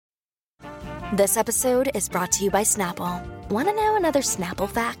This episode is brought to you by Snapple. Want to know another Snapple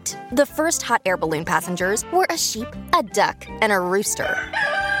fact? The first hot air balloon passengers were a sheep, a duck, and a rooster.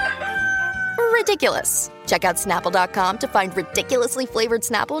 Ridiculous. Check out Snapple.com to find ridiculously flavored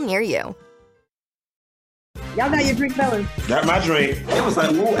Snapple near you. Y'all got your drink, fellas? Got my drink. It was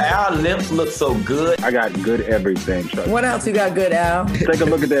like, ooh, our lips look so good. I got good everything. What else you got good, Al? Take a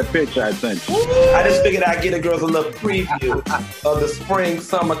look at that picture I sent you. I just figured I'd get the girls a little preview of the spring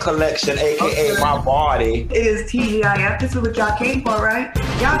summer collection, a.k.a. my body. It is TGIF. This is what y'all came for, right?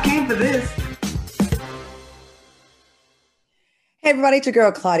 Y'all came for this. Hey everybody, it's your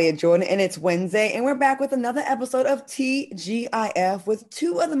girl Claudia Jordan, and it's Wednesday, and we're back with another episode of TGIF with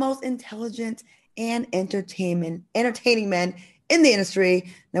two of the most intelligent and entertaining men in the industry.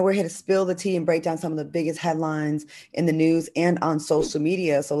 Now we're here to spill the tea and break down some of the biggest headlines in the news and on social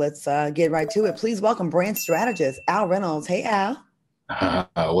media. So let's get right to it. Please welcome brand strategist Al Reynolds. Hey Al.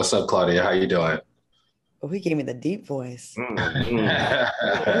 What's up, Claudia? How you doing? Oh, he gave me the deep voice.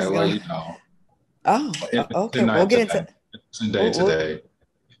 Well, you know. Oh, okay. We'll get into today.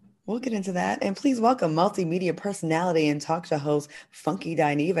 We'll get into that. And please welcome multimedia personality and talk show host Funky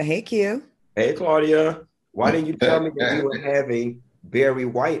Dineva. Hey Q. Hey, Claudia. Why didn't you tell me that you were having Barry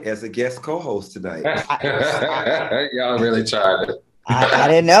White as a guest co-host tonight? Y'all really tried it. I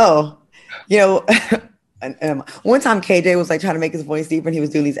didn't know. You know, one time KJ was like trying to make his voice deeper and he was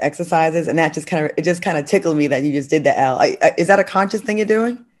doing these exercises, and that just kind of tickled me that you just did that, Al. Is that a conscious thing you're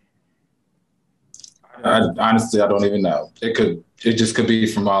doing? Honestly, I don't even know. It just could be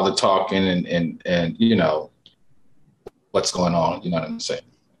from all the talking and you know what's going on. You know what I'm saying?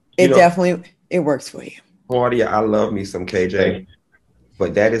 It works for you. Claudia, I love me some KJ,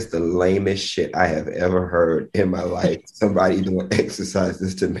 but that is the lamest shit I have ever heard in my life. Somebody doing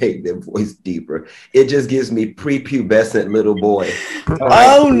exercises to make their voice deeper. It just gives me prepubescent little boy.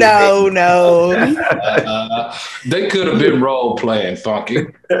 Oh, no. They could have been role playing, Funky.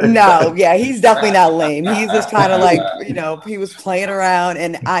 No, yeah, he's definitely not lame. He's just kind of like, you know, he was playing around,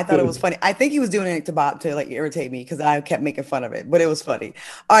 and I thought it was funny. I think he was doing it to like irritate me because I kept making fun of it, but it was funny.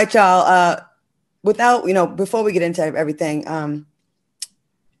 All right, y'all. Before we get into everything,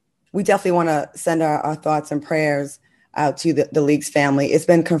 we definitely want to send our thoughts and prayers out to the Leaks family. It's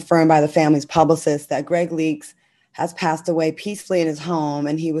been confirmed by the family's publicist that Greg Leaks has passed away peacefully in his home,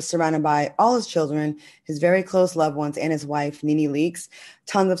 and he was surrounded by all his children, his very close loved ones, and his wife, Nene Leaks.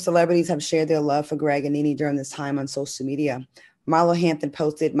 Tons of celebrities have shared their love for Greg and Nene during this time on social media. Marlo Hampton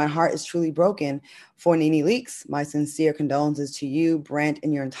posted, "My heart is truly broken for Nene Leaks. My sincere condolences to you, Brent,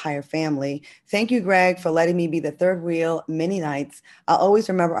 and your entire family. Thank you, Greg, for letting me be the third wheel many nights. I'll always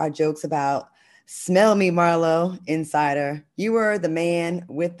remember our jokes about smell me, Marlo, insider. You were the man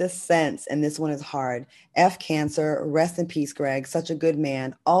with the sense, and this one is hard. F cancer. Rest in peace, Greg. Such a good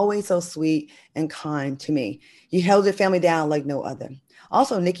man. Always so sweet and kind to me. You held your family down like no other."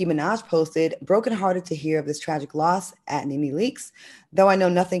 Also, Nicki Minaj posted, "Brokenhearted to hear of this tragic loss at Nene Leaks. Though I know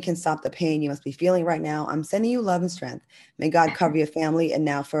nothing can stop the pain you must be feeling right now, I'm sending you love and strength. May God cover your family and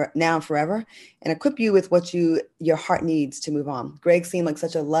now and forever, and equip you with what your heart needs to move on. Greg seemed like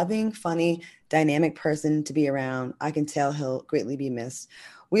such a loving, funny, dynamic person to be around. I can tell he'll greatly be missed."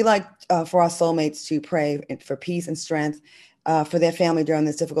 We like for our soulmates to pray for peace and strength for their family during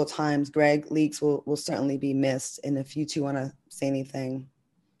this difficult times. Greg Leaks will certainly be missed. And if you two want to say anything.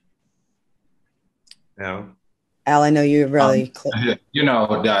 No. Al, I know you're really close. You know,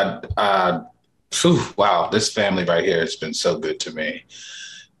 wow, this family right here has been so good to me.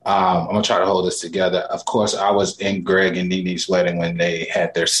 I'm going to try to hold this together. Of course, I was in Greg and Nene's wedding when they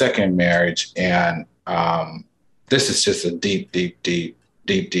had their second marriage. And this is just a deep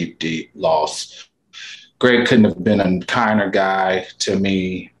loss. Greg couldn't have been a kinder guy to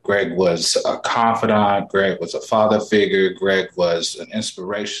me. Greg was a confidant. Greg was a father figure. Greg was an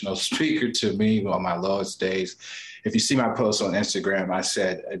inspirational speaker to me on my lowest days. If you see my post on Instagram, I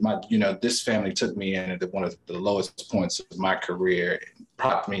said, this family took me in at one of the lowest points of my career and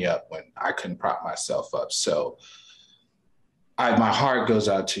propped me up when I couldn't prop myself up. So my heart goes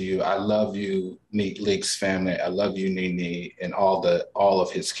out to you. I love you, Leaks family. I love you, Nene, and all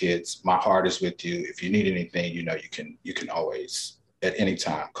of his kids. My heart is with you. If you need anything, you can always at any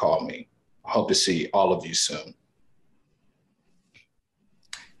time call me. I hope to see all of you soon.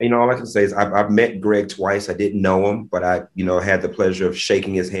 All I can say is I've met Greg twice. I didn't know him, but I had the pleasure of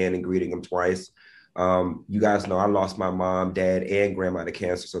shaking his hand and greeting him twice. You guys know I lost my mom, dad, and grandma to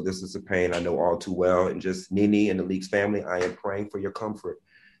cancer. So this is a pain I know all too well. And just Nene and the Leaks family, I am praying for your comfort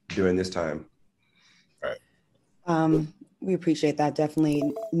during this time. Right. We appreciate that. Definitely.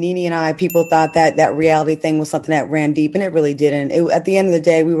 Nene and people thought that reality thing was something that ran deep, and it really didn't. At the end of the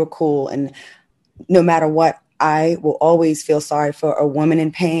day, we were cool. And no matter what, I will always feel sorry for a woman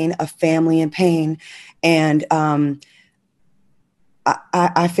in pain, a family in pain. And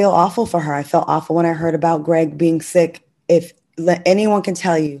I feel awful for her. I felt awful when I heard about Greg being sick. If anyone can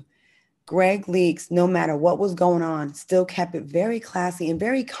tell you, Greg Leaks, no matter what was going on, still kept it very classy and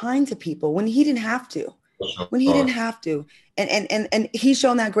very kind to people when he didn't have to. When he didn't have to. And he's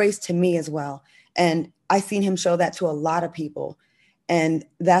shown that grace to me as well. And I've seen him show that to a lot of people. And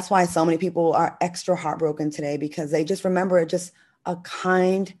that's why so many people are extra heartbroken today, because they just remember just a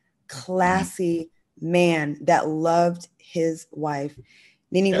kind, classy man that loved his wife.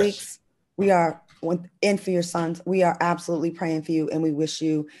 Nene Leaks, we are in for your sons. We are absolutely praying for you, and we wish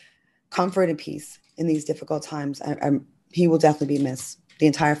you comfort and peace in these difficult times. He will definitely be missed. The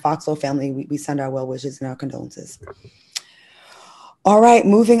entire Foxhole family, we send our well wishes and our condolences. All right,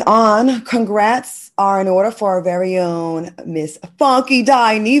 moving on. Congrats are in order for our very own Miss Funky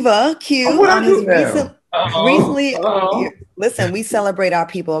Dineva Q on his recently. Listen, we celebrate our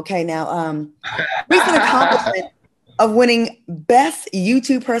people. Okay, now recent accomplishment of winning Best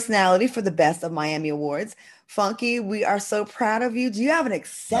YouTube Personality for the Best of Miami Awards. Funky, we are so proud of you. Do you have an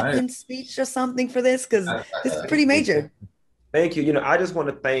acceptance speech or something for this? Because this is pretty major. Thank you. I just want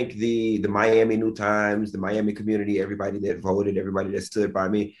to thank the Miami New Times, the Miami community, everybody that voted, everybody that stood by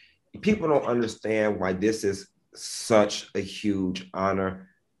me. People don't understand why this is such a huge honor.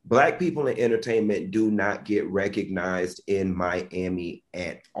 Black people in entertainment do not get recognized in Miami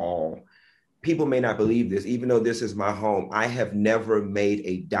at all. People may not believe this, even though this is my home. I have never made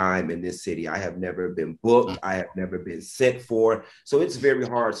a dime in this city. I have never been booked. I have never been sent for. So it's very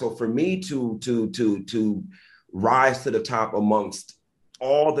hard. So for me to rise to the top amongst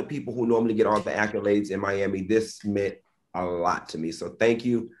all the people who normally get all the accolades in Miami, this meant a lot to me. So thank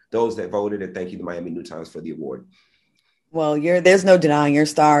you, those that voted, and thank you to Miami New Times for the award. Well, there's no denying your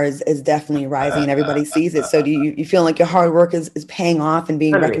star is definitely rising and everybody sees it. So do you feel like your hard work is paying off and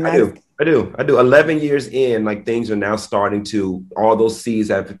being recognized? I do. 11 years in, like things are now starting to, all those seeds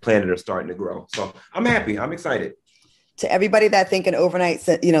that I've planted are starting to grow. So I'm happy. I'm excited. To everybody that think an overnight,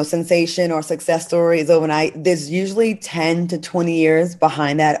 sensation or success story is overnight, there's usually 10 to 20 years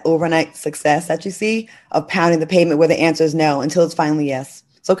behind that overnight success that you see of pounding the pavement where the answer is no until it's finally yes.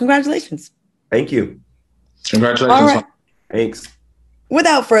 So congratulations. Thank you. Congratulations. All right. Thanks.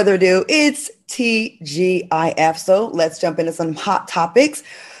 Without further ado, it's TGIF. So let's jump into some hot topics.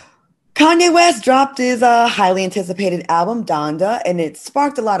 Kanye West dropped his highly anticipated album, Donda, and it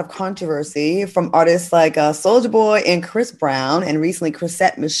sparked a lot of controversy from artists like Soulja Boy and Chris Brown, and recently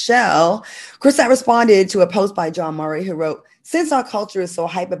Chrisette Michele. Chrisette responded to a post by John Murray, who wrote, "Since our culture is so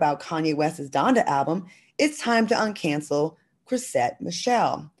hype about Kanye West's Donda album, it's time to uncancel Chrisette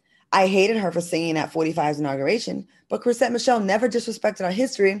Michele. I hated her for singing at 45's inauguration, but Chrisette Michele never disrespected our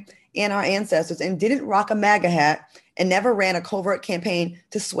history and our ancestors and didn't rock a MAGA hat and never ran a covert campaign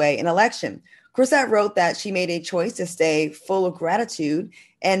to sway an election." Chrisette wrote that she made a choice to stay full of gratitude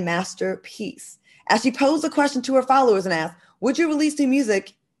and master peace. As she posed a question to her followers and asked, "Would you release new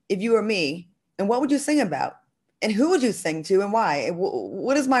music if you were me? And what would you sing about? And who would you sing to and why?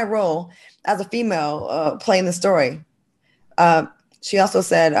 What is my role as a female playing the story?" She also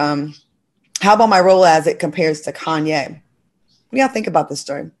said, "How about my role as it compares to Kanye?" What do y'all think about this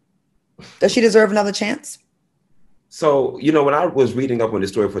story? Does she deserve another chance? So, when I was reading up on this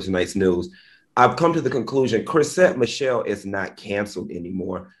story for tonight's news, I've come to the conclusion Chrisette Michele is not canceled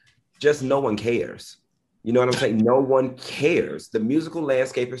anymore. Just no one cares. You know what I'm saying? No one cares. The musical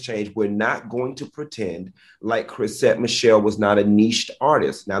landscape has changed. We're not going to pretend like Chrisette Michele was not a niched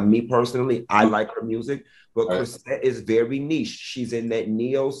artist. Now, me personally, I like her music, but Chrisette is very niche. She's in that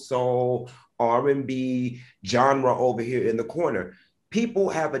neo-soul, R&B genre over here in the corner. People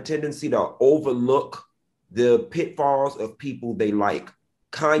have a tendency to overlook the pitfalls of people they like.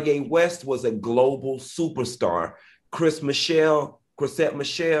 Kanye West was a global superstar. Chrisette Michele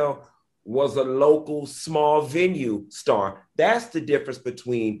was a local small venue star. That's the difference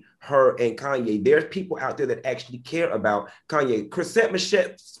between her and Kanye. There's people out there that actually care about Kanye. Chrisette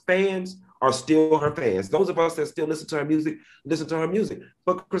Michele's fans are still her fans. Those of us that still listen to her music, listen to her music.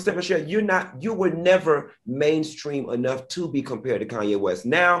 But Chrisette Michele, you were never mainstream enough to be compared to Kanye West.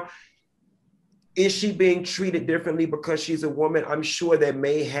 Now, is she being treated differently because she's a woman? I'm sure they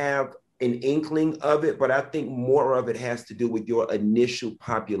may have an inkling of it, but I think more of it has to do with your initial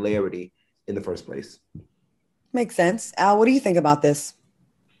popularity in the first place. Makes sense. Al, what do you think about this?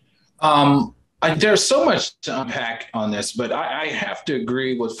 There's so much to unpack on this, but I have to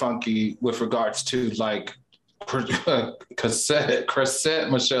agree with Funky with regards to like Chrisette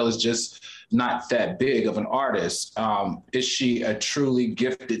Michele is just not that big of an artist. Is she a truly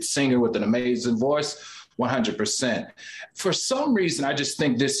gifted singer with an amazing voice? 100%. For some reason, I just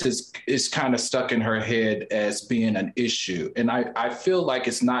think this is kind of stuck in her head as being an issue. And I feel like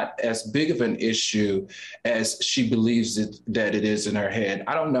it's not as big of an issue as she believes that it is in her head.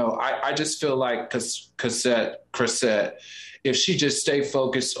 I don't know. I just feel like Chrisette, if she just stay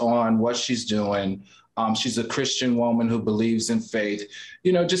focused on what she's doing, she's a Christian woman who believes in faith.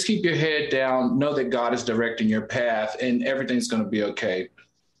 Just keep your head down, know that God is directing your path, and everything's going to be okay.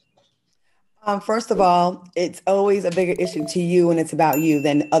 First of all, it's always a bigger issue to you when it's about you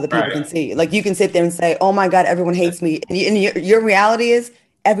than other people can see. Like, you can sit there and say, oh my God, everyone hates me. And your reality is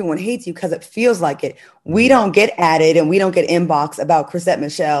everyone hates you because it feels like it. We don't get added and we don't get inbox about Chrisette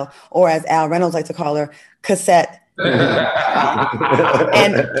Michele, or as Al Reynolds likes to call her, Cassette. And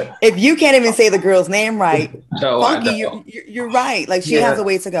if you can't even say the girl's name right, Funky, you're right. Like, she has a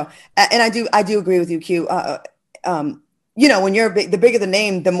ways to go. And I do agree with you, Q. When you're big, the bigger the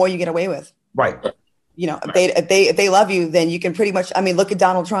name, the more you get away with. Right. If they love you, then you can pretty much, look at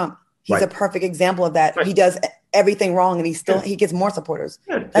Donald Trump. He's a perfect example of that. Right. He does everything wrong and he gets more supporters.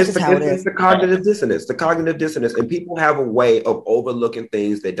 Yeah. That's just how it is. It's the cognitive dissonance. And people have a way of overlooking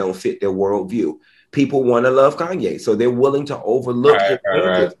things that don't fit their worldview. People want to love Kanye, so they're willing to overlook his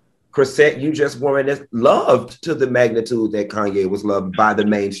changes. Chrisette, you just weren't loved to the magnitude that Kanye was loved by the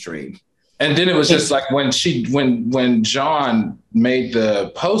mainstream. And then it was just like when John made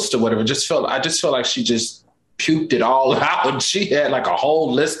the post or whatever, I just felt like she just puked it all out. She had like a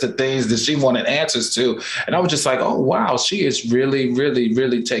whole list of things that she wanted answers to. And I was just like, oh, wow, she is really, really,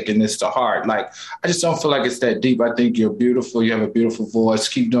 really taking this to heart. Like, I just don't feel like it's that deep. I think you're beautiful. You have a beautiful voice.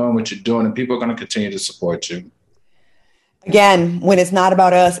 Keep doing what you're doing, and people are going to continue to support you. Again, when it's not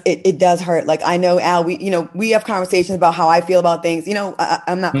about us, it does hurt. Like, I know, Al, we have conversations about how I feel about things.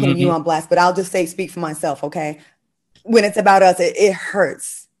 I'm not putting you on blast, but I'll just speak for myself. Okay. When it's about us, it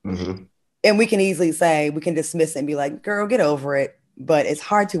hurts. Mm-hmm. And we can easily say, we can dismiss it and be like, girl, get over it. But it's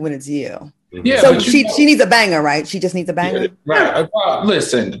hard to when it's you. Yeah, so she needs a banger, right? She just needs a banger. Right. Well,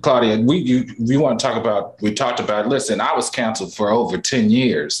 listen, Claudia, we talked about, listen, I was canceled for over 10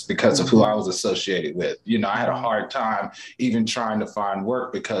 years because of who I was associated with. I had a hard time even trying to find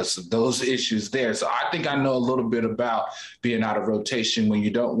work because of those issues there. So I think I know a little bit about being out of rotation when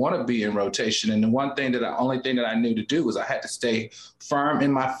you don't want to be in rotation. And the only thing that I knew to do was I had to stay firm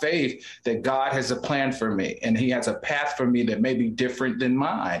in my faith that God has a plan for me and he has a path for me that may be different than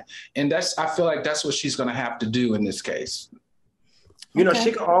mine. And I feel like that's what she's going to have to do in this case.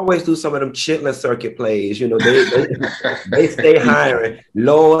 She can always do some of them chitlin circuit plays. They stay hiring.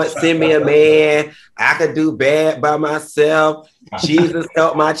 Lord, send me a man. I could do bad by myself. Jesus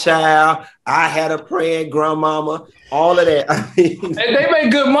help my child. I had a praying grandmama. All of that. And they make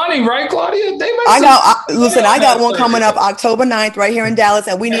good money, right, Claudia? I got one coming up October 9th right here in Dallas,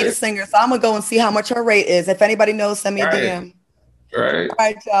 and we need a singer. So I'm going to go and see how much her rate is. If anybody knows, send me a DM. Right. All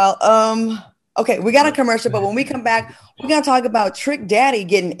right, y'all. Okay, we got a commercial, but when we come back, we're going to talk about Trick Daddy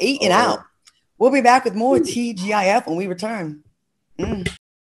getting eaten out. We'll be back with more TGIF when we return.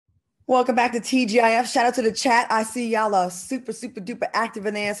 Welcome back to TGIF. Shout out to the chat. I see y'all are super, super duper active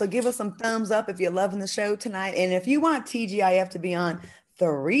in there. So give us some thumbs up if you're loving the show tonight. And if you want TGIF to be on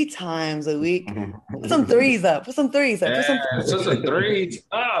 3 times a week, put some threes up. Put some threes up. Put some threes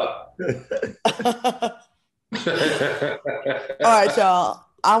up. All right, y'all.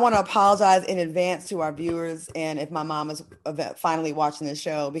 I want to apologize in advance to our viewers and if my mom is finally watching this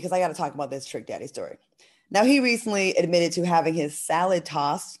show, because I got to talk about this Trick Daddy story. Now, he recently admitted to having his salad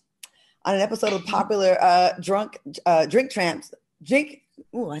tossed on an episode of popular Drink Champs. Drink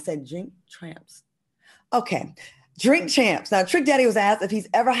Champs. Okay. Drink Champs. Now, Trick Daddy was asked if he's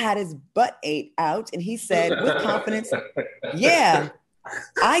ever had his butt ate out, and he said with confidence, yeah,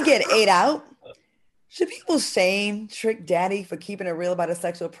 I get ate out. Should people shame Trick Daddy for keeping it real about his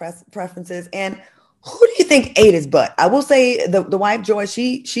sexual preferences? And who do you think ate his butt? I will say the wife, Joy,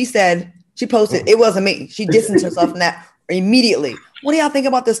 she said, she posted, it wasn't me. She distanced herself from that immediately. What do y'all think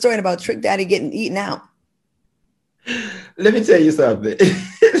about this story about Trick Daddy getting eaten out? Let me tell you something.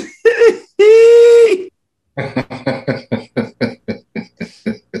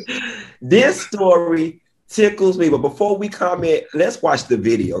 This story tickles me, but before we comment, let's watch the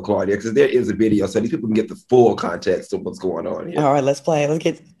video, Claudia, because there is a video, so these people can get the full context of what's going on here. All right, let's play. Let's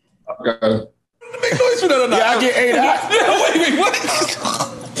get. Okay. Make noise for that or not? Yeah, I get ate out. Wait, what?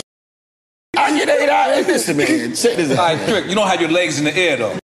 I get ate out. Hey, listen, man, check this out. All right, Trick, you don't have your legs in the air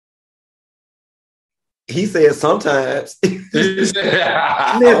though. He said sometimes. Listen,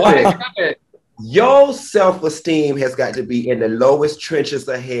 Your self-esteem has got to be in the lowest trenches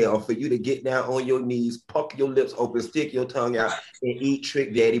of hell for you to get down on your knees, pucker your lips open, stick your tongue out, and eat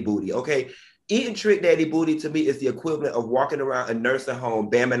Trick Daddy booty, okay? Eating Trick Daddy booty to me is the equivalent of walking around a nursing home,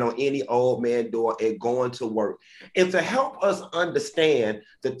 bamming on any old man door and going to work. And to help us understand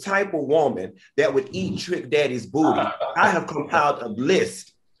the type of woman that would eat Trick Daddy's booty, I have compiled a list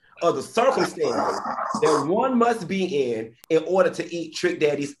of the circumstances that one must be in order to eat Trick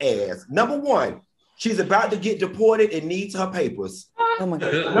Daddy's ass. Number one, she's about to get deported and needs her papers. Oh my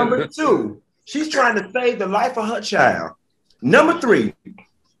God. Number two, she's trying to save the life of her child. Number three,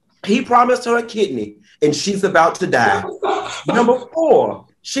 he promised her a kidney and she's about to die. Number four,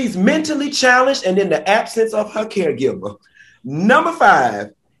 she's mentally challenged and in the absence of her caregiver. Number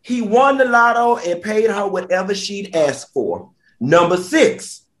five, he won the lotto and paid her whatever she'd asked for. Number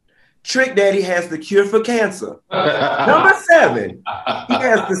six, Trick Daddy has the cure for cancer. Number seven, he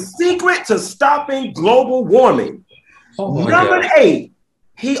has the secret to stopping global warming. Number eight,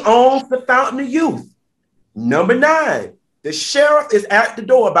 he owns the Fountain of Youth. Number nine, the sheriff is at the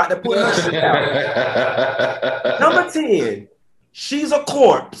door about to put her shit out. Number 10, she's a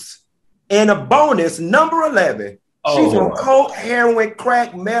corpse. And a bonus, number 11, she's on coke, heroin,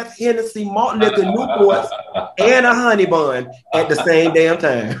 crack, meth, Hennessy, malt liquor, Newports, and a honey bun at the same damn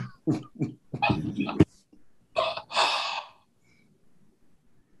time.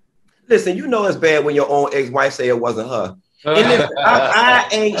 Listen, you know it's bad when your own ex-wife say it wasn't her. And listen, I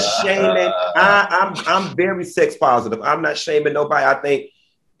ain't shaming. I'm very sex positive. I'm not shaming nobody.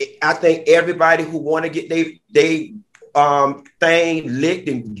 I think everybody who want to get they thing licked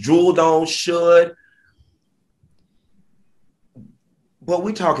and drooled on should. But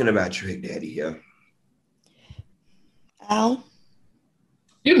we talking about Trick Daddy here. Al?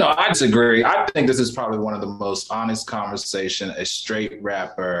 You know, I disagree. I think this is probably one of the most honest conversation a straight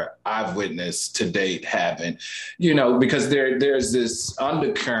rapper I've witnessed to date having, you know, because there's this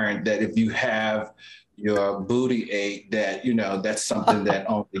undercurrent that if you have your booty ate, that, you know, that's something that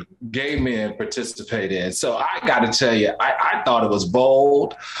only gay men participate in. So I got to tell you, I thought it was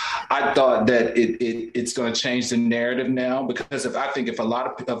bold. I thought that it's going to change the narrative now, because if a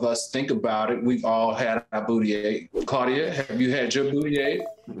lot of us think about it, we've all had our booty ate. Claudia, have you had your booty ate?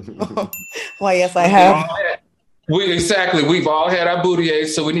 Well, yes, I have. We've all had our booty ate,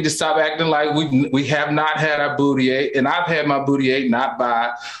 so we need to stop acting like we have not had our booty ate. And I've had my booty ate not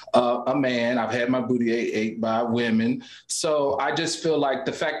by a man. I've had my booty ate by women. So I just feel like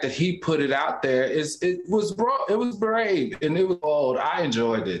the fact that he put it out there it was brave and it was bold. I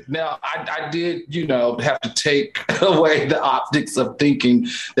enjoyed it. Now I did, you know, have to take away the optics of thinking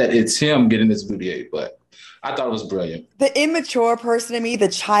that it's him getting his booty ate, but I thought it was brilliant. The immature person in me, the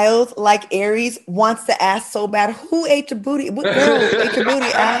child like Aries, wants to ask so bad, who ate your booty? What girl ate your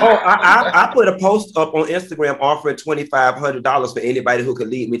booty? I put a post up on Instagram offering $2,500 for anybody who could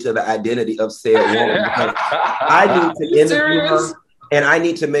lead me to the identity of said woman. Because I need to interview her, and I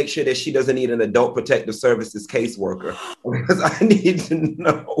need to make sure that she doesn't need an adult protective services caseworker, because I need to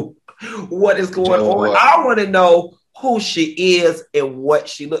know what is going on. I want to know who she is and what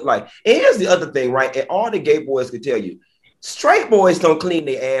she looked like. And here's the other thing, right? And all the gay boys can tell you, straight boys don't clean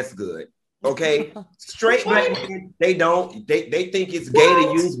their ass good. Okay? Straight black men, they don't. They think it's gay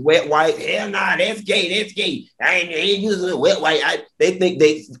to use wet wipe. Hell nah, that's gay. That's gay. I ain't using wet wipe.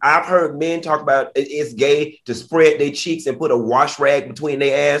 I've heard men talk about it's gay to spread their cheeks and put a wash rag between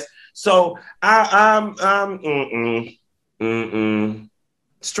their ass. So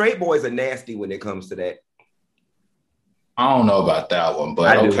straight boys are nasty when it comes to that. I don't know about that one,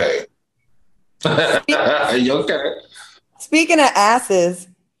 but okay. You okay? Speaking of asses,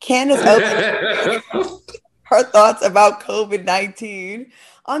 Candace opened her thoughts about COVID-19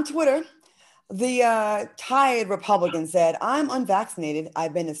 on Twitter. The tired Republican said, "I'm unvaccinated.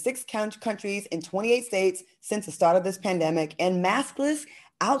 I've been to 6 countries in 28 states since the start of this pandemic and maskless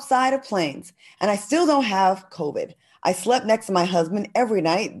outside of planes. And I still don't have COVID. I slept next to my husband every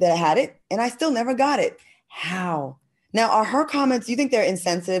night that I had it, and I still never got it. How?" Now, are her comments, do you think they're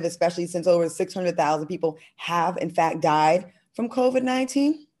insensitive, especially since over 600,000 people have, in fact, died from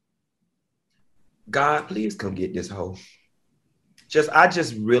COVID-19? God, please come get this hoe. I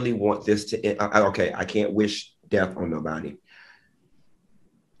just really want this to end. Okay, I can't wish death on nobody.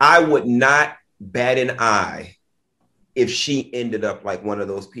 I would not bat an eye if she ended up like one of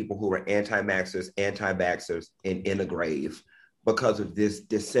those people who were anti-maxers, anti-vaxxers, and in a grave because of this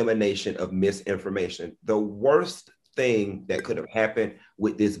dissemination of misinformation. The worst thing that could have happened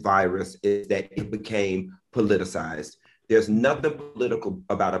with this virus is that it became politicized. There's nothing political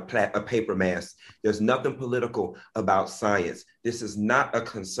about a paper mask. There's nothing political about science. This is not a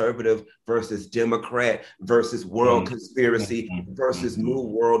conservative versus Democrat versus world conspiracy versus new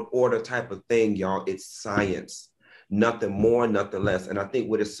world order type of thing, y'all. It's science. Nothing more, nothing less. And I think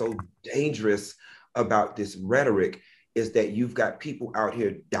what is so dangerous about this rhetoric is that you've got people out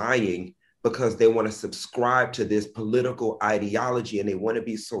here dying because they want to subscribe to this political ideology and they want to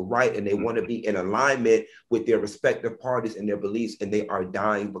be so right and they want to be in alignment with their respective parties and their beliefs, and they are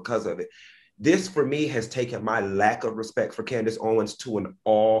dying because of it. This, for me, has taken my lack of respect for Candace Owens to an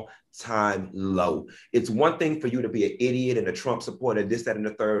all-time low. It's one thing for you to be an idiot and a Trump supporter, this, that, and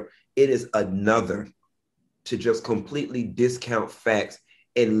the third. It is another to just completely discount facts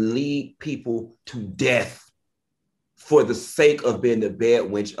and lead people to death for the sake of being the bad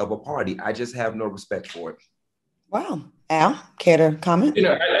wench of a party. I just have no respect for it. Wow. Al, care to comment?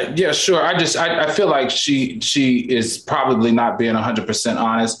 Yeah, sure. I feel like she is probably not being 100%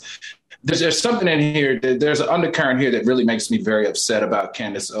 honest. There's something in here, there's an undercurrent here that really makes me very upset about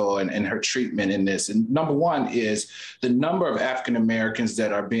Candace Owens and her treatment in this. And number one is the number of African Americans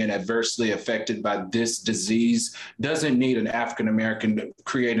that are being adversely affected by this disease doesn't need an African American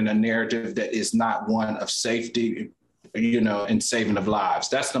creating a narrative that is not one of safety, and saving of lives.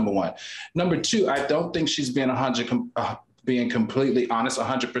 That's number one. Number two, I don't think she's being completely honest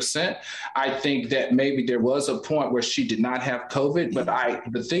 100%. I think that maybe there was a point where she did not have COVID, but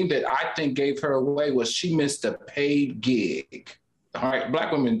the thing that I think gave her away was she missed a paid gig. All right,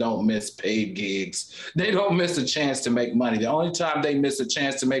 Black women don't miss paid gigs. They don't miss a chance to make money. The only time they miss a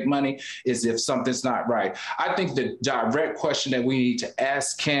chance to make money is if something's not right. I think the direct question that we need to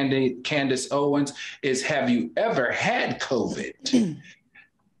ask Candace Owens is, have you ever had COVID?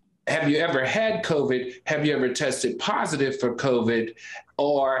 Have you ever had COVID? Have you ever tested positive for COVID?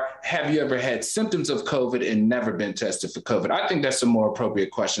 Or have you ever had symptoms of COVID and never been tested for COVID? I think that's some more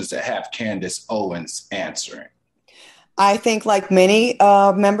appropriate questions to have Candace Owens answering. I think, like many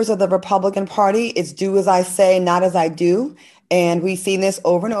members of the Republican Party, it's do as I say, not as I do. And we've seen this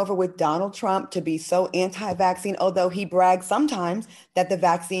over and over with Donald Trump to be so anti-vaccine, although he brags sometimes that the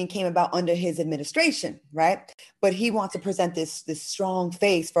vaccine came about under his administration, right? But he wants to present this strong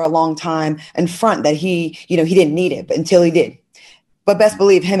face for a long time and front that he didn't need it, but until he did. But best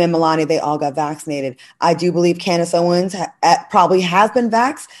believe him and Melania, they all got vaccinated. I do believe Candace Owens probably has been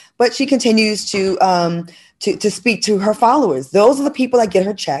vaxxed, but she continues to speak to her followers. Those are the people that get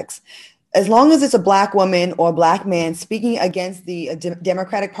her checks. As long as it's a Black woman or a Black man speaking against the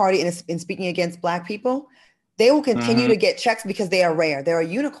Democratic Party and speaking against Black people, they will continue to get checks because they are rare. They are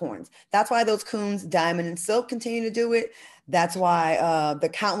unicorns. That's why those Coons, Diamond, and Silk continue to do it. That's why the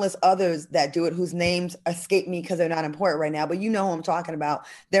countless others that do it, whose names escape me because they're not important right now, but you know who I'm talking about.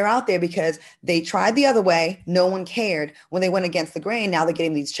 They're out there because they tried the other way. No one cared when they went against the grain. Now they're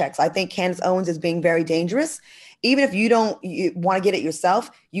getting these checks. I think Candace Owens is being very dangerous. Even if you want to get it yourself,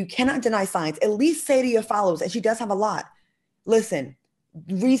 you cannot deny science. At least say to your followers, and she does have a lot, listen,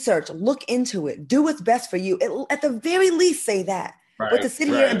 research, look into it, do what's best for you. At the very least, say that. Right, but to sit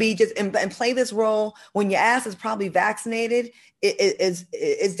here and be and play this role when your ass is probably vaccinated,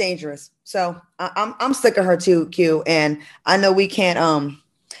 it's dangerous. So I'm sick of her too, Q. And I know we can't.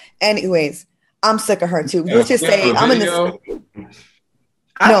 Anyways, I'm sick of her too. Let's just say I'm in this.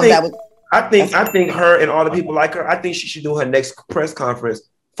 I think her and all the people like her, I think she should do her next press conference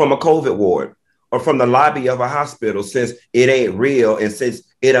from a COVID ward or from the lobby of a hospital, since it ain't real and since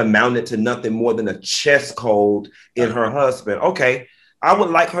it amounted to nothing more than a chest cold in her husband. Okay, I would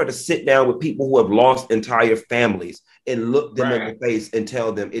like her to sit down with people who have lost entire families and look them in the face and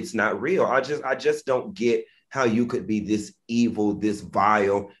tell them it's not real. I just don't get how you could be this evil, this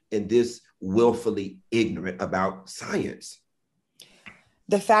vile, and this willfully ignorant about science.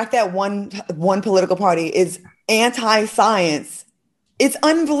 The fact that one political party is anti-science, it's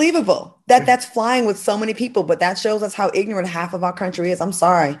unbelievable that's flying with so many people, but that shows us how ignorant half of our country is. I'm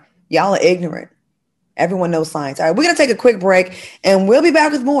sorry. Y'all are ignorant. Everyone knows science. All right, we're going to take a quick break and we'll be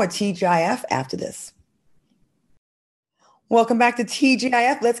back with more TGIF after this. Welcome back to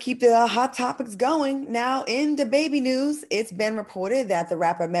TGIF. Let's keep the hot topics going. Now, in DaBaby news, it's been reported that the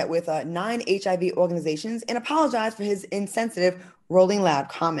rapper met with 9 HIV organizations and apologized for his insensitive Rolling Loud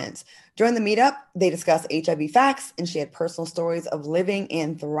comments. During the meetup, they discussed HIV facts and shared personal stories of living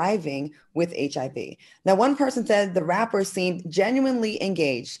and thriving with HIV. Now, one person said the rapper seemed genuinely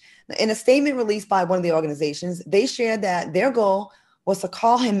engaged. In a statement released by one of the organizations, they shared that their goal was to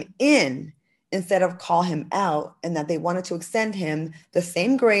call him in instead of call him out, and that they wanted to extend him the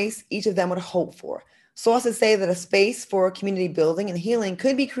same grace each of them would hope for. Sources say that a space for community building and healing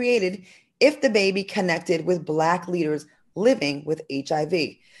could be created if DaBaby connected with Black leaders living with HIV.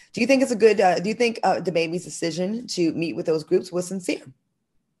 Do you think it's a good, do you think DaBaby's decision to meet with those groups was sincere?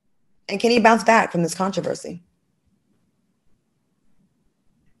 And can he bounce back from this controversy?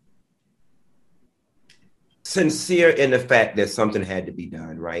 Sincere in the fact that something had to be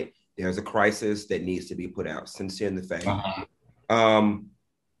done, right? There's a crisis that needs to be put out. Sincere in the fact.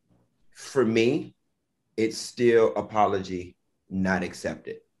 For me, it's still apology not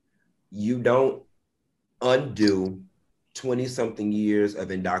accepted. You don't undo 20-something years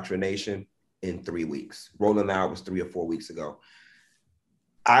of indoctrination in 3 weeks. Rolling Out was 3 or 4 weeks ago.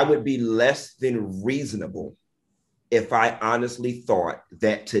 I would be less than reasonable if I honestly thought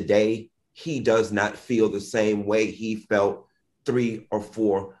that today he does not feel the same way he felt 3 or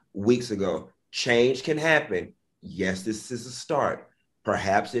 4 weeks ago. Change can happen. Yes, this is a start.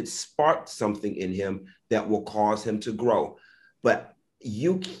 Perhaps it sparked something in him that will cause him to grow. But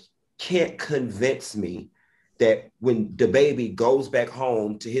you can't convince me that when DaBaby goes back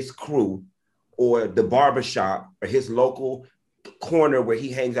home to his crew or the barbershop or his local corner where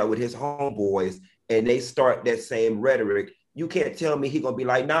he hangs out with his homeboys and they start that same rhetoric, you can't tell me he's going to be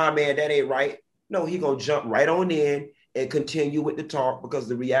like, nah, man, that ain't right. No, he's going to jump right on in and continue with the talk, because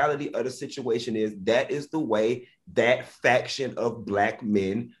the reality of the situation is that is the way that faction of Black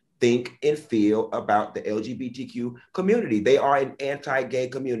men think and feel about the LGBTQ community. They are an anti-gay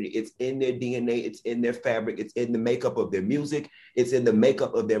community. It's in their DNA. It's in their fabric. It's in the makeup of their music. It's in the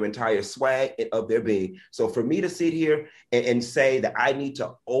makeup of their entire swag and of their being. So for me to sit here and say that I need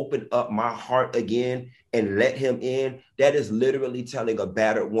to open up my heart again and let him in, that is literally telling a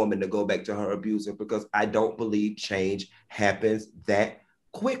battered woman to go back to her abuser, because I don't believe change happens that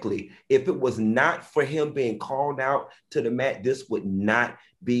quickly. If it was not for him being called out to the mat, this would not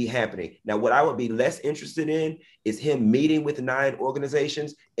be happening. Now, what I would be less interested in is him meeting with 9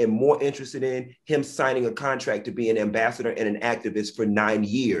 organizations, and more interested in him signing a contract to be an ambassador and an activist for 9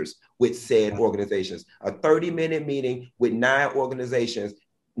 years with said organizations. A 30-minute meeting with 9 organizations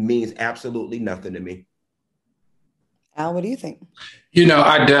means absolutely nothing to me. Al, what do you think? You know,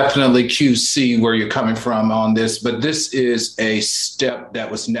 I definitely QC where you're coming from on this, but this is a step that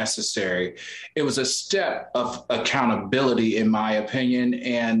was necessary. It was a step of accountability, in my opinion,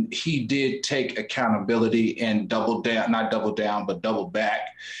 and he did take accountability and double down, not double down, but double back.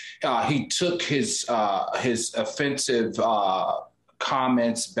 He took his offensive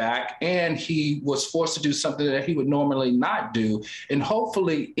comments back, and he was forced to do something that he would normally not do. And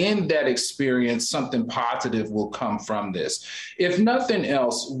hopefully in that experience, something positive will come from this. If nothing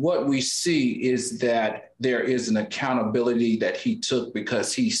else, what we see is that there is an accountability that he took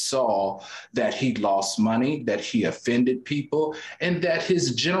because he saw that he lost money, that he offended people, and that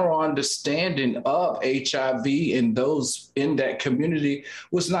his general understanding of HIV and those in that community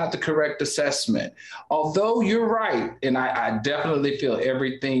was not the correct assessment. Although you're right, and I definitely feel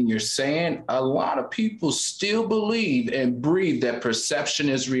everything you're saying, a lot of people still believe and breathe that perception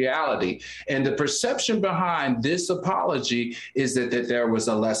is reality. And the perception behind this apology is that there was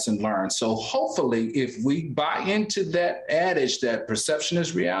a lesson learned. So hopefully, if we buy into that adage that perception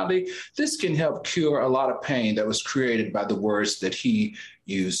is reality, this can help cure a lot of pain that was created by the words that he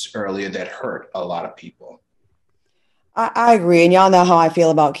used earlier that hurt a lot of people. I agree. And y'all know how I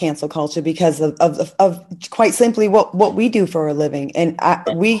feel about cancel culture because of quite simply what we do for a living. And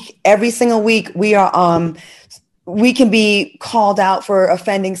every single week we are, we can be called out for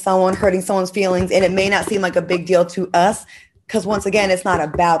offending someone, hurting someone's feelings. And it may not seem like a big deal to us, because once again, it's not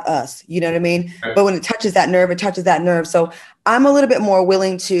about us. You know what I mean? Right. But when it touches that nerve, it touches that nerve. So I'm a little bit more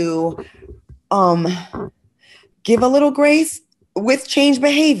willing to give a little grace with change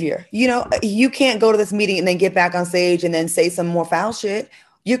behavior. You know, you can't go to this meeting and then get back on stage and then say some more foul shit.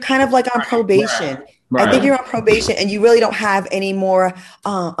 You're kind of like on probation. Right. I think you're on probation and you really don't have any more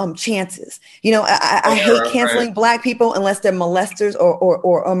chances. You know, I hate canceling Black people unless they're molesters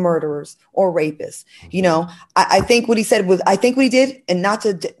or murderers or rapists. You know, I think what he said was, I think what he did, and not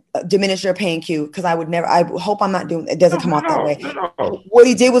to diminish your pain, Q, because I would never, I hope I'm not doing, it doesn't come off that way. No. What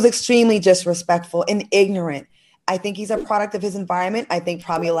he did was extremely disrespectful and ignorant. I think he's a product of his environment. I think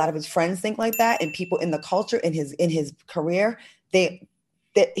probably a lot of his friends think like that, and people in the culture, in his career, that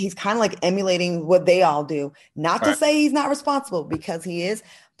he's kind of like emulating what they all do. Not to say he's not responsible, because he is,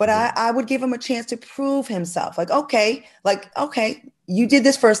 but I would give him a chance to prove himself. Like, okay, you did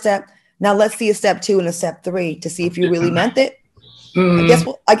this first step. Now let's see a step 2 and a step 3 to see if you really meant it.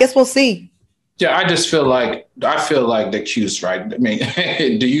 I guess we'll see. Yeah, I feel like the Q's right. I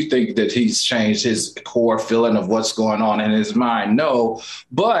mean, do you think that he's changed his core feeling of what's going on in his mind? No,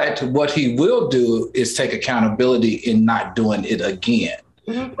 but what he will do is take accountability in not doing it again.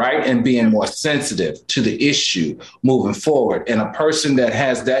 right? And being more sensitive to the issue moving forward. And a person that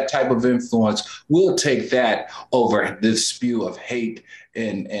has that type of influence will take that over this spew of hate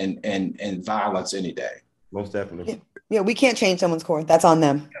and violence any day. Most definitely. Yeah, we can't change someone's core. That's on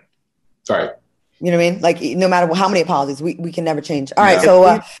them. Right. You know what I mean? Like, no matter how many apologies, we can never change. All right,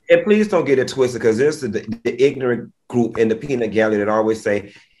 so and please don't get it twisted, because there's the ignorant group in the peanut gallery that always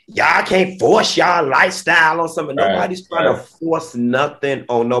say, y'all can't force y'all lifestyle on something. Nobody's trying to force nothing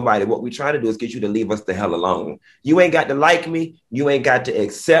on nobody. What we're trying to do is get you to leave us the hell alone. You ain't got to like me. You ain't got to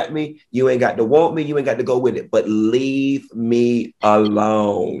accept me. You ain't got to want me. You ain't got to go with it. But leave me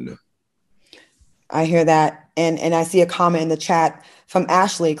alone. I hear that. And I see a comment in the chat from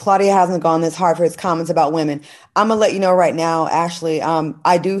Ashley. Claudia hasn't gone this hard for his comments about women. I'm gonna let you know right now, Ashley. I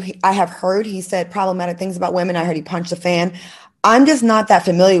have heard he said problematic things about women. I heard he punched a fan. I'm just not that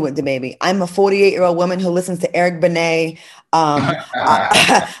familiar with DaBaby. I'm a 48-year-old woman who listens to Eric Benet.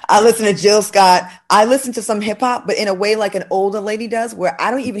 I listen to Jill Scott. I listen to some hip hop, but in a way like an older lady does, where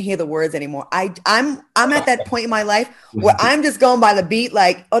I don't even hear the words anymore. I'm at that point in my life where I'm just going by the beat.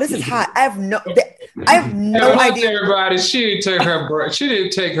 Like, oh, this is hot. I have no idea. Everybody, she didn't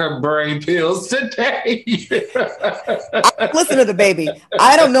take her brain pills today. Listen to DaBaby.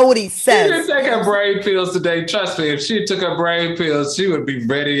 I don't know what he says. She didn't take her brain pills today. Trust me, if she took her brain pills, she would be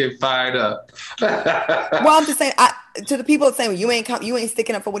ready and fired up. Well, I'm just saying, to the people saying you ain't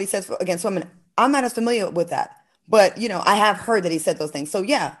sticking up for what he says against women, I'm not as familiar with that. But, I have heard that he said those things. So,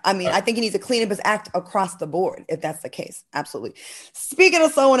 yeah, I mean, I think he needs to clean up his act across the board, if that's the case. Absolutely. Speaking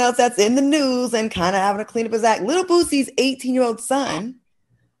of someone else that's in the news and kind of having to clean up his act, Little Boosie's 18-year-old son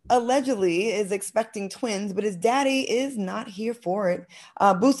allegedly is expecting twins, but his daddy is not here for it.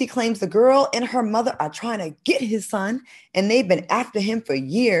 Boosie claims the girl and her mother are trying to get his son, and they've been after him for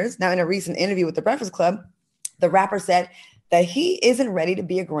years. Now, in a recent interview with The Breakfast Club, the rapper said that he isn't ready to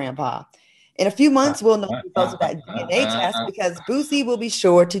be a grandpa. In a few months, we'll know the results of that DNA test, because Boosie will be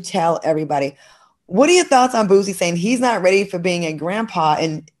sure to tell everybody. What are your thoughts on Boosie saying he's not ready for being a grandpa,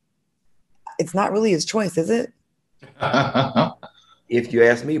 and it's not really his choice, is it? If you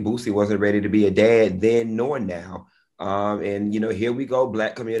ask me, Boosie wasn't ready to be a dad then nor now. And here we go,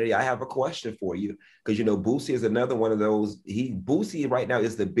 Black community. I have a question for you, because Boosie is another one of those. Boosie right now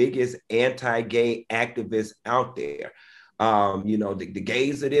is the biggest anti-gay activist out there. The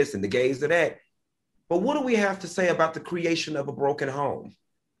gays of this and the gays of that. But what do we have to say about the creation of a broken home?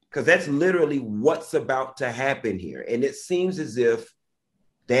 Because that's literally what's about to happen here. And it seems as if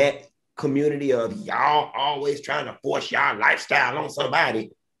that community of y'all always trying to force y'all lifestyle on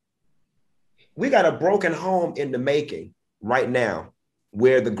somebody. We got a broken home in the making right now,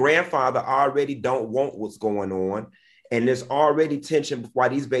 where the grandfather already don't want what's going on. And there's already tension while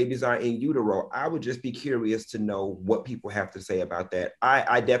these babies are in utero. I would just be curious to know what people have to say about that.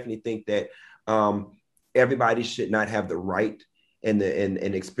 I definitely think that everybody should not have the right and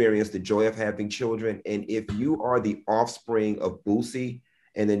experience the joy of having children. And if you are the offspring of Boosie,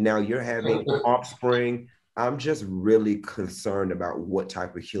 and then now you're having offspring, I'm just really concerned about what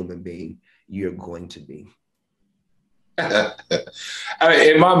type of human being you're going to be. I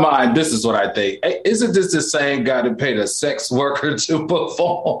mean, in my mind, this is what I think. Isn't this the same guy that paid a sex worker to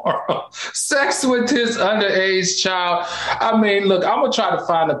perform sex with his underage child? I mean, look, I'm going to try to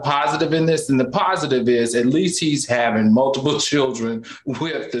find a positive in this. And the positive is at least he's having multiple children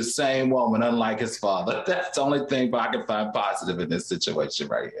with the same woman, unlike his father. That's the only thing I can find positive in this situation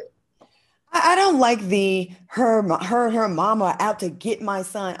right here. I don't like her mama out to get my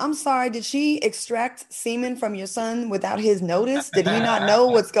son. I'm sorry. Did she extract semen from your son without his notice? Did he not know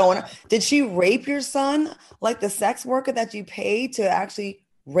what's going on? Did she rape your son like the sex worker that you paid to actually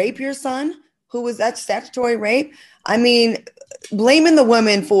rape your son? Who was that statutory rape? I mean, blaming the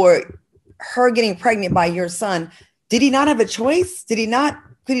woman for her getting pregnant by your son. Did he not have a choice? Could he not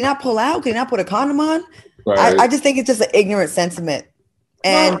pull out? Could he not put a condom on? Right. I just think it's just an ignorant sentiment.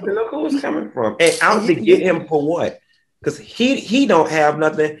 And look who it's coming from. And out to get him for what? Because he don't have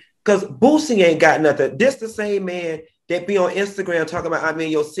nothing. Because Boosie ain't got nothing. This the same man that be on Instagram talking about, I'm in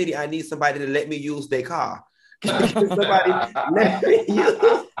your city, I need somebody to let me use their car. Somebody let me use.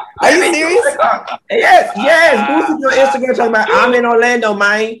 Are you serious? Yes. Boosie on Instagram talking about, I'm in Orlando,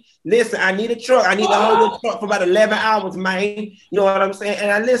 man. Listen, I need a truck. I need to hold a truck for about 11 hours, man. You know what I'm saying? And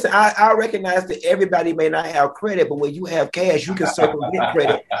I recognize that everybody may not have credit, but when you have cash, you can circumvent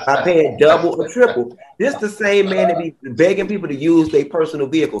credit by paying double or triple. This the same man that be begging people to use their personal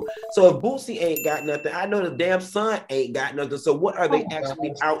vehicle. So if Boosie ain't got nothing, I know the damn son ain't got nothing. So what are they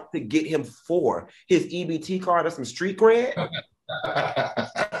actually out to get him for? His EBT card or some street cred?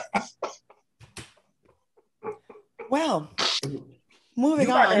 Well, Moving you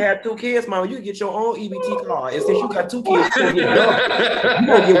got on. to have 2 kids, mama. You get your own EBT card. And since you got 2 kids, you're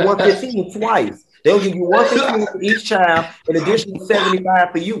gonna get 115 twice. They'll give you 115 for each child, in addition to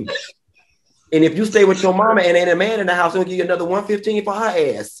 75 for you. And if you stay with your mama and ain't a man in the house, they'll give you another 115 for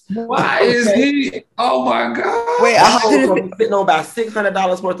her ass. Why is he? Oh my God. Wait, I'm sitting on about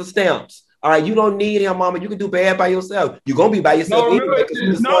 $600 worth of stamps. All right, you don't need him, mama. You can do bad by yourself. You're gonna be by yourself.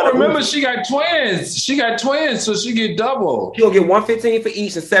 Remember, she got twins. She got twins, so she get double. She'll get 115 for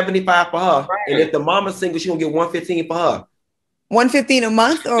each and 75 for her. Right. And if the mama's single, she'll get 115 for her. 115 a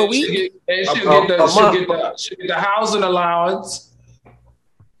month or a week? She'll get the housing allowance.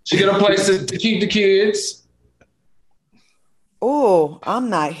 She get a place to keep the kids. Oh, I'm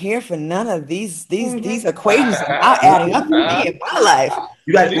not here for none of these equations are not adding up for me in my life.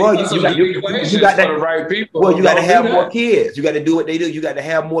 You got that for the right people. Well, you got to have more kids. You got to do what they do. You got to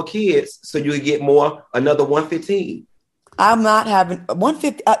have more kids so you can get another 115. I'm not having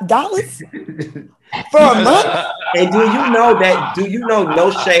 $150 for a month. And do you know, no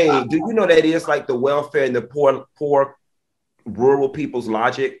shade, do you know that it's like the welfare and the poor rural people's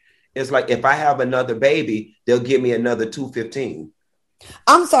logic? It's like, if I have another baby, they'll give me another 215.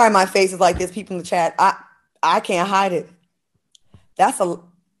 I'm sorry, my face is like this. People in the chat, I can't hide it. We're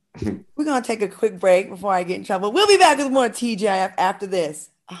gonna take a quick break before I get in trouble. We'll be back with more TGIF after this.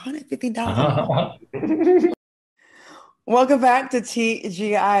 $150. Welcome back to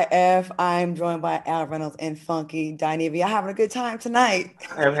TGIF. I'm joined by Al Reynolds and Funky DaBaby. Y'all having a good time tonight?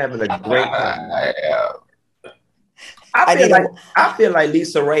 I'm having a great time. I feel like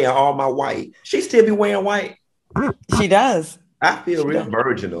Lisa Ray and All My White. She still be wearing white. She does. I feel real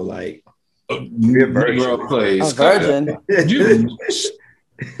virginal, like real virginal. A virgin.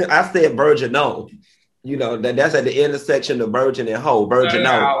 I said virgin. No, you know that's at the intersection of virgin and hoe. Virgin.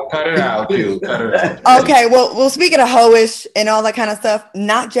 No, cut it out, dude. Cut it out. Okay, well, speaking of hoish and all that kind of stuff,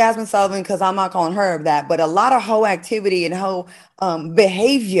 not Jasmine Sullivan, because I'm not calling her that, but a lot of hoe activity and hoe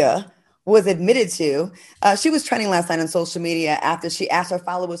behavior was admitted to. She was trending last night on social media after she asked her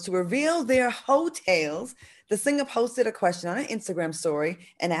followers to reveal their hoe tales. The singer posted a question on an Instagram story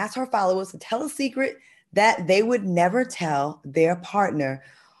and asked her followers to tell a secret that they would never tell their partner.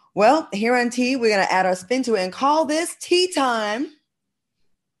 Well, here on T, we're going to add our spin to it and call this Tea Time.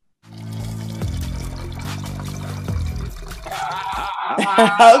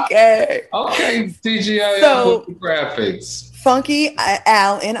 Okay, TGI graphics. Funky,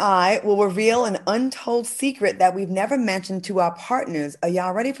 Al, and I will reveal an untold secret that we've never mentioned to our partners. Are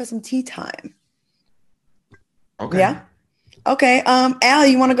y'all ready for some tea time? Okay. Yeah? Okay. Al,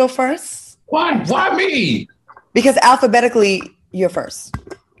 you want to go first? Why me? Because alphabetically, you're first.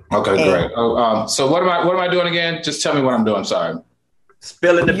 Okay, great. So what am I doing again? Just tell me what I'm doing. Sorry.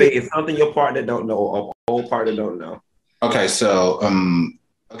 Spilling the beans. Something your partner don't know or whole partner don't know. Okay, so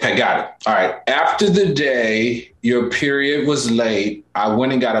okay, got it. All right. After the day your period was late, I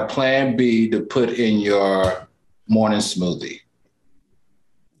went and got a plan B to put in your morning smoothie.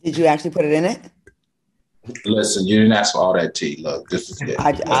 Did you actually put it in it? Listen, you didn't ask for all that tea. Look, this is it.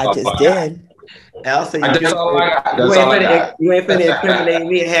 I just did. Elsa, you ain't finna incriminate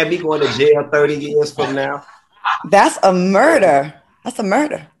me and have me going to jail 30 years from now. That's a murder.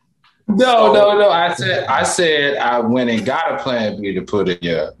 No. I said I went and got a plan B to put in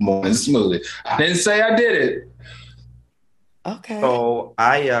your morning smoothie. I didn't say I did it. Okay. So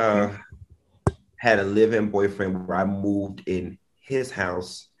I had a live-in boyfriend where I moved in his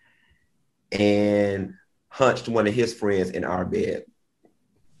house and hunched one of his friends in our bed.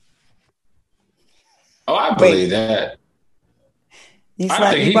 Oh, I believe that.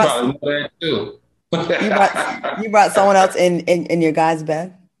 I think he probably know that too. You brought someone else in your guy's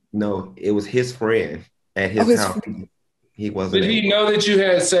bed? No, it was his friend at his house. He wasn't. Did he know that you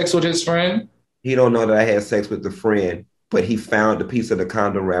had sex with his friend? He don't know that I had sex with the friend, but he found a piece of the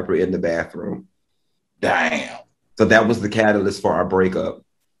condom wrapper in the bathroom. Damn. So that was the catalyst for our breakup.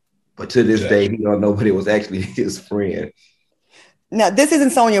 But to this day, he don't know, but it was actually his friend. Now, this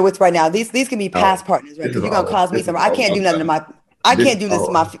isn't someone you're with right now. These can be past partners, right? Because you're gonna cause me some. I can't do nothing to my. I can't do this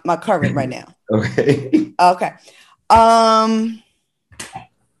to my current right now. Okay. Okay.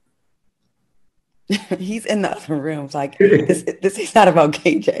 He's in the other room. It's like this is not about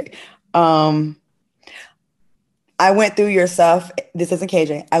KJ. I went through your stuff. This isn't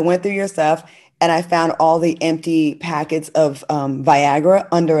KJ. I went through your stuff and I found all the empty packets of Viagra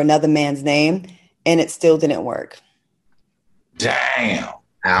under another man's name, and it still didn't work. Damn.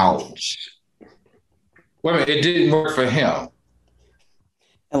 Ouch. Wait a minute, it didn't work for him.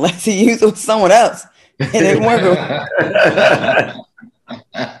 Unless he used it with someone else. It didn't work.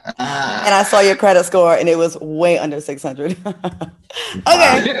 I saw your credit score and it was way under 600.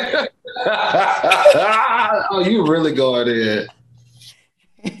 Okay. Oh, you really going in.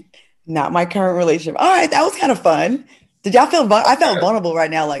 Not my current relationship. All right, that was kind of fun. Did y'all feel? I felt vulnerable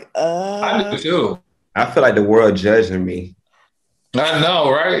right now. Like, I do too. I feel like the world judging me. I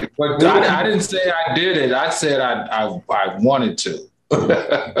know, right? But I didn't say I did it. I said I wanted to.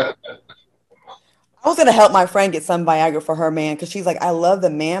 I was gonna help my friend get some Viagra for her man because she's like, I love the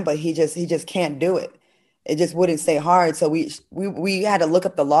man, but he just can't do it. It just wouldn't stay hard. So we had to look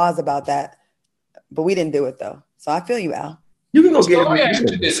up the laws about that, but we didn't do it though. So I feel you, Al. You can go get Let me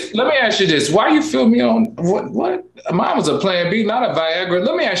ask you this. Why you feel me on what? Mine was a plan B, not a Viagra.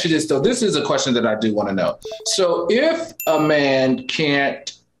 Let me ask you this though. This is a question that I do want to know. So if a man can't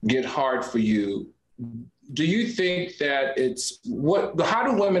get hard for you, do you think that how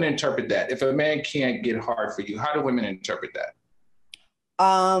do women interpret that? If a man can't get hard for you, how do women interpret that?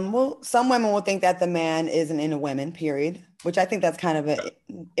 Well, some women will think that the man isn't into women, period, which I think that's kind of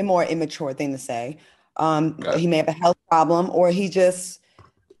a more immature thing to say. Okay. He may have a health problem, or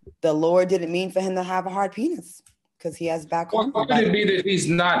the Lord didn't mean for him to have a hard penis because he has back. Well, why could it be that he's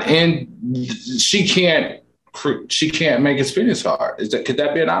not in? She can't make his penis hard. Could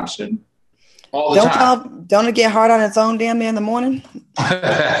that be an option? All the time. Don't it get hard on its own damn in the morning?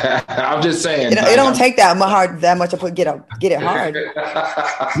 I'm just saying. It don't take that much to get it hard.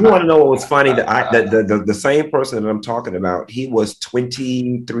 You want to know what was funny? The same person that I'm talking about, he was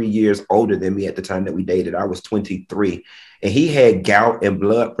 23 years older than me at the time that we dated. I was 23, and he had gout and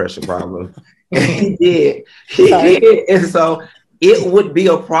blood pressure problems. And he did. And so it would be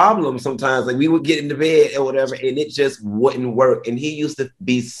a problem sometimes. Like we would get into bed or whatever, and it just wouldn't work. And he used to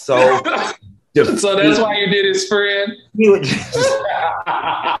be so. So that's why you did his friend? He would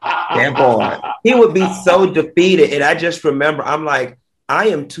damn boy. He would be so defeated. And I just remember, I'm like, I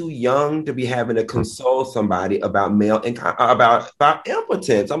am too young to be having to console somebody about about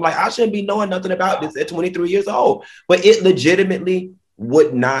impotence. I'm like, I shouldn't be knowing nothing about this at 23 years old. But it legitimately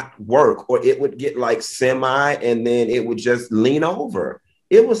would not work, or it would get like semi and then it would just lean over.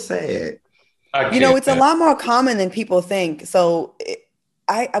 It was sad. It's a lot more common than people think. So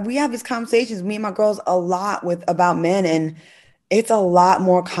we have these conversations, me and my girls, a lot about men, and it's a lot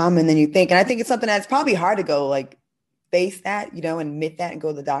more common than you think. And I think it's something that's probably hard to go like face that, admit that and go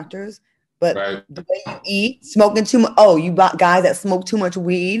to the doctors. But the way you eat, smoking too much. Oh, you guys that smoke too much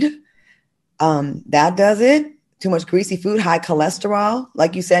weed. That does it. Too much greasy food, high cholesterol,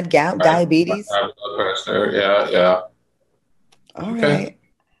 like you said, gout, diabetes. Yeah. All right.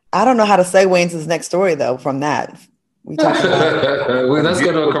 I don't know how to segue into this next story though. From that. We talked about let's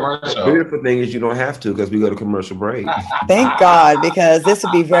go to a commercial. The beautiful thing is you don't have to because we go to commercial break. Thank God, because this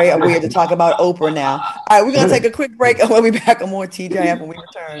would be very weird to talk about Oprah now. All right, we're going to take a quick break and we'll be back on more TGIF when we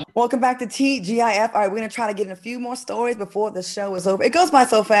return. Welcome back to TGIF. All right, we're going to try to get in a few more stories before the show is over. It goes by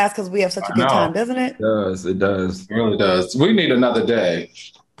so fast because we have such a good time, doesn't it? It does. It really does. We need another day.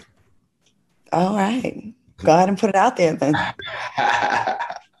 All right. Go ahead and put it out there then.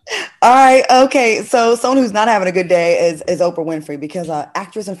 All right. Okay. So someone who's not having a good day is Oprah Winfrey, because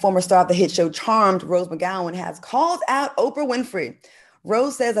actress and former star of the hit show Charmed, Rose McGowan, has called out Oprah Winfrey.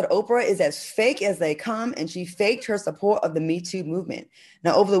 Rose says that Oprah is as fake as they come, and she faked her support of the Me Too movement.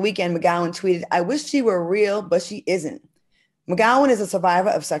 Now, over the weekend, McGowan tweeted, "I wish she were real, but she isn't." McGowan is a survivor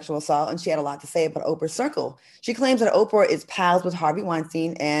of sexual assault, and she had a lot to say about Oprah's circle. She claims that Oprah is pals with Harvey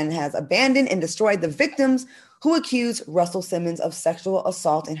Weinstein and has abandoned and destroyed the victims who accused Russell Simmons of sexual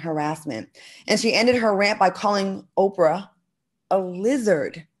assault and harassment. And she ended her rant by calling Oprah a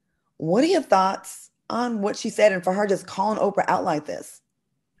lizard. What are your thoughts on what she said and for her just calling Oprah out like this?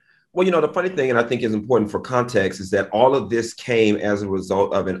 Well, the funny thing, and I think is important for context, is that all of this came as a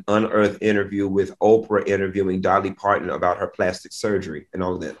result of an unearthed interview with Oprah interviewing Dolly Parton about her plastic surgery and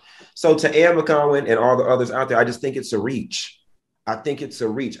all of that. So to Ann McGowan and all the others out there, I just think it's a reach. I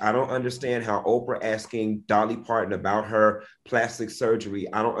don't understand how Oprah asking Dolly Parton about her plastic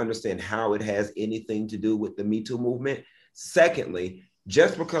surgery, I don't understand how it has anything to do with the Me Too movement. Secondly,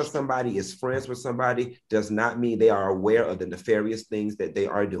 just because somebody is friends with somebody does not mean they are aware of the nefarious things that they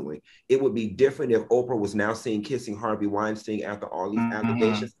are doing. It would be different if Oprah was now seen kissing Harvey Weinstein after all these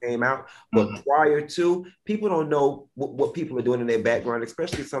allegations came out. But prior to, people don't know what people are doing in their background,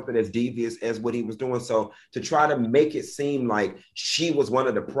 especially something as devious as what he was doing. So to try to make it seem like she was one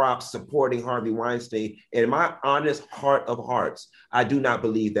of the props supporting Harvey Weinstein, in my honest heart of hearts, I do not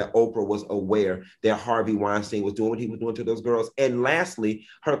believe that Oprah was aware that Harvey Weinstein was doing what he was doing to those girls. And last lastly,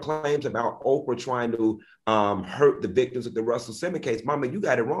 her claims about Oprah trying to hurt the victims of the Russell Simmons case. Mama, you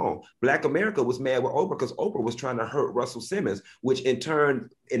got it wrong. Black America was mad with Oprah because Oprah was trying to hurt Russell Simmons, which in turn,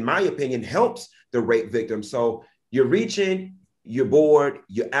 in my opinion, helps the rape victim. So you're reaching, you're bored,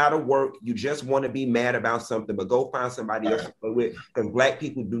 you're out of work, you just want to be mad about something, but go find somebody else to play with, because Black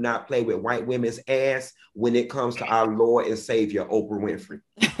people do not play with white women's ass when it comes to our Lord and Savior, Oprah Winfrey.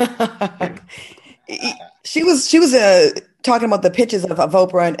 She was talking about the pictures of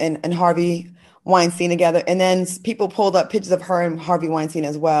Oprah and Harvey Weinstein together, and then people pulled up pictures of her and Harvey Weinstein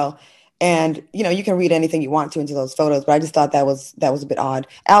as well. And you can read anything you want to into those photos, but I just thought that was a bit odd.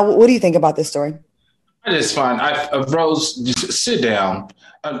 Al, what do you think about this story? It's fine. Rose, sit down.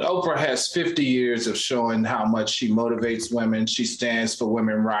 Oprah has 50 years of showing how much she motivates women. She stands for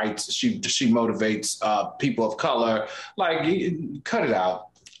women's rights. She motivates people of color. Like, cut it out.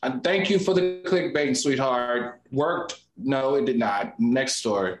 Thank you for the clickbait, sweetheart. Worked? No, it did not. Next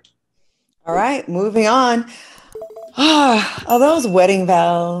story. All right, moving on. Are those wedding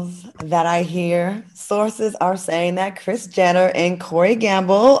bells that I hear? Sources are saying that Kris Jenner and Corey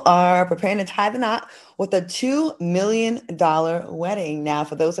Gamble are preparing to tie the knot with a $2 million wedding. Now,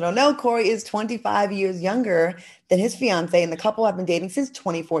 for those who don't know, Corey is 25 years younger than his fiance, and the couple have been dating since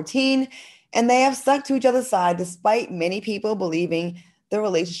 2014, and they have stuck to each other's side despite many people believing the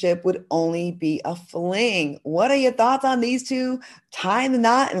relationship would only be a fling. What are your thoughts on these two tying the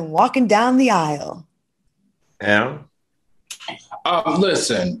knot and walking down the aisle? Al?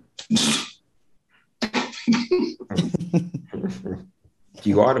 Listen.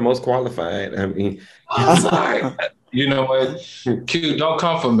 You are the most qualified. I mean, I'm sorry. You know what? Q, don't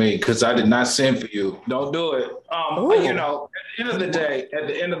come for me because I did not send for you. Don't do it. At the end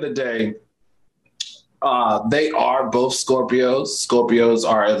of the day, they are both Scorpios. Scorpios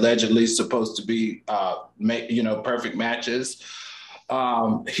are allegedly supposed to be, perfect matches.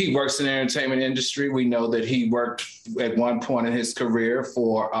 He works in the entertainment industry. We know that he worked at one point in his career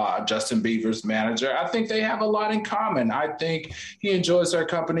for Justin Bieber's manager. I think they have a lot in common. I think he enjoys her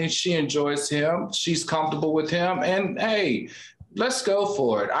company. She enjoys him. She's comfortable with him. And hey, let's go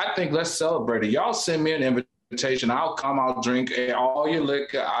for it. I think let's celebrate it. Y'all send me an invitation. I'll come. I'll drink all your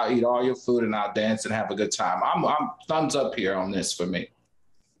liquor. I'll eat all your food, and I'll dance and have a good time. I'm thumbs up here on this for me.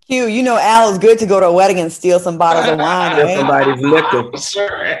 Q, Al is good to go to a wedding and steal some bottles of wine. Right? Somebody's liquor.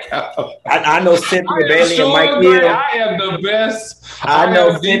 Sure. I know Cynthia Bailey and Mike Hill. I am the best. I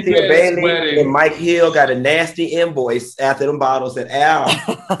know Cynthia Bailey and Mike Hill got a nasty invoice after them bottles that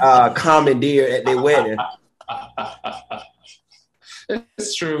Al commandeered at their wedding.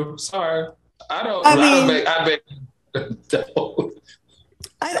 It's true. Sorry.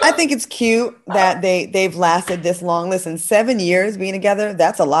 I think it's cute that they've lasted this long. Listen, 7 years being together,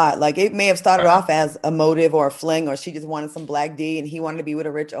 that's a lot. Like, it may have started off as a motive or a fling, or she just wanted some black D and he wanted to be with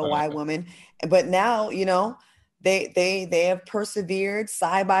a rich OY woman. But now, they have persevered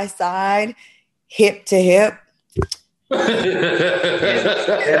side by side, hip to hip.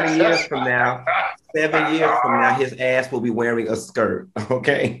 7 years from now, his ass will be wearing a skirt.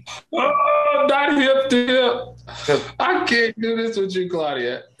 Okay. Oh, not hip to hip. I can't do this with you,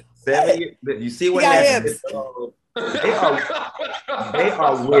 Claudia. 7 years. You see what happens? They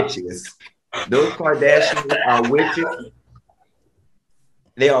are witches. Those Kardashians are witches.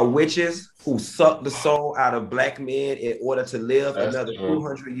 They are witches who suck the soul out of black men in order to live another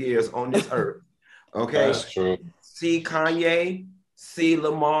 200 years on this earth. Okay. That's true. See Kanye, see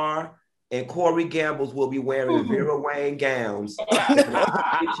Lamar, and Corey Gambles will be wearing Vera Wang gowns for 6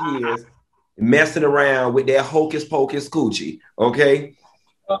 years, messing around with their hocus pocus coochie. Okay,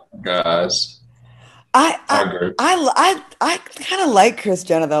 guys. I kind of like Kris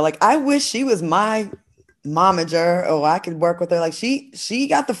Jenner though. Like, I wish she was my momager, or I could work with her. Like, she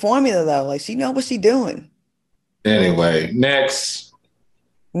got the formula though. Like, she know what she doing. Anyway, next.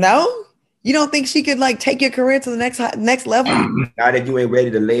 No. You don't think she could take your career to the next level? Not if you ain't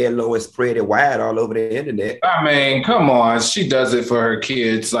ready to lay it low and spread it wide all over the internet. I mean, come on. She does it for her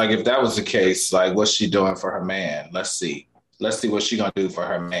kids. Like, if that was the case, what's she doing for her man? Let's see what she's going to do for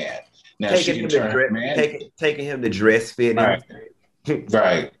her man. Now, taking him to dress fitting. Right.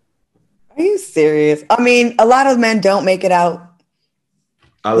 Are you serious? I mean, a lot of men don't make it out.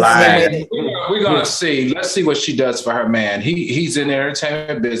 A lie. We're gonna see. Let's see what she does for her man. He's in the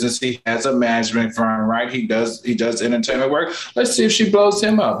entertainment business. He has a management firm, right? He does entertainment work. Let's see if she blows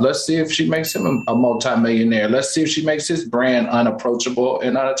him up. Let's see if she makes him a multimillionaire. Let's see if she makes his brand unapproachable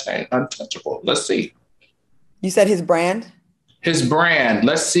and untouchable. Let's see. You said his brand? His brand.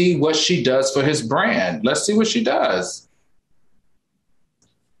 Let's see what she does for his brand. Let's see what she does.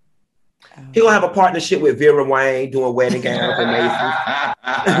 He'll have a partnership with Vera Wang doing wedding gowns and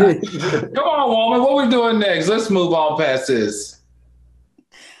Macy's. Come on, woman. What we doing next? Let's move on past this.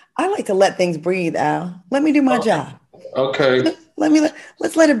 I like to let things breathe, Al. Let me do my job. Okay.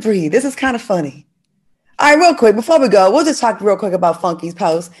 Let's let it breathe. This is kind of funny. All right, real quick, before we go, we'll just talk real quick about Funky's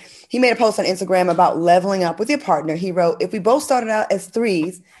post. He made a post on Instagram about leveling up with your partner. He wrote, if we both started out as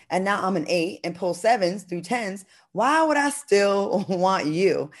 3s and now I'm an 8 and pull 7s through 10s, why would I still want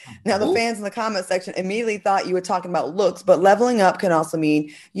you? Now, the fans in the comment section immediately thought you were talking about looks, but leveling up can also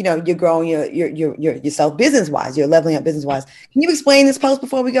mean, you're growing yourself business-wise. You're leveling up business-wise. Can you explain this post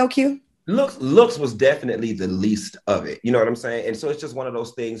before we go, Q? Looks was definitely the least of it. You know what I'm saying? And so it's just one of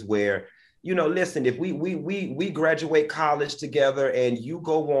those things where, listen, if we graduate college together and you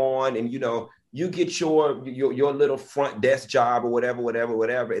go on and, you get your little front desk job or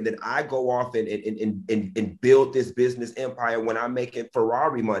whatever. And then I go off and build this business empire when I'm making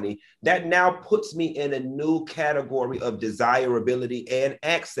Ferrari money. That now puts me in a new category of desirability and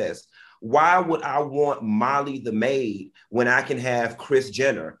access. Why would I want Molly the maid when I can have Kris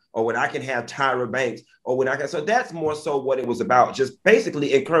Jenner or when I can have Tyra Banks or when I can? So that's more so what it was about. Just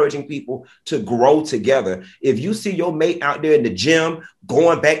basically encouraging people to grow together. If you see your mate out there in the gym,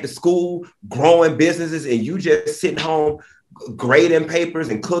 going back to school, growing businesses, and you just sitting home grading papers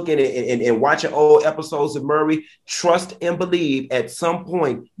and cooking and watching old episodes of Murray, trust and believe at some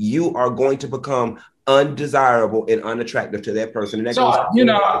point you are going to become undesirable and unattractive to that person. And that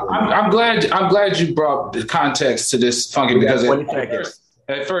I'm glad you brought the context to this, Funky, because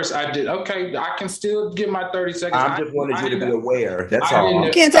at first I did. Okay, I can still get my 30 seconds. I just wanted you to be aware. That's all.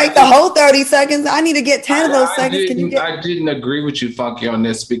 You can't take the whole 30 seconds. I need to get 10 of those seconds. I didn't agree with you, Funky, on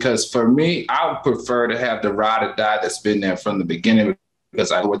this because for me, I would prefer to have the ride or die that's been there from the beginning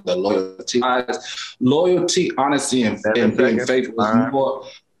because I know what the loyalty, honesty, and being faithful is more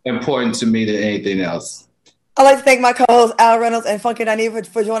important to me than anything else. I'd like to thank my co-hosts Al Reynolds and Funky Dineva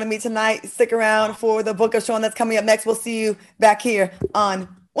for joining me tonight. Stick around for the Book of Sean that's coming up next. We'll see you back here on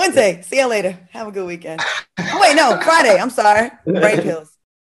Wednesday. See you later. Have a good weekend. Oh, wait, no, Friday. I'm sorry. Brain pills.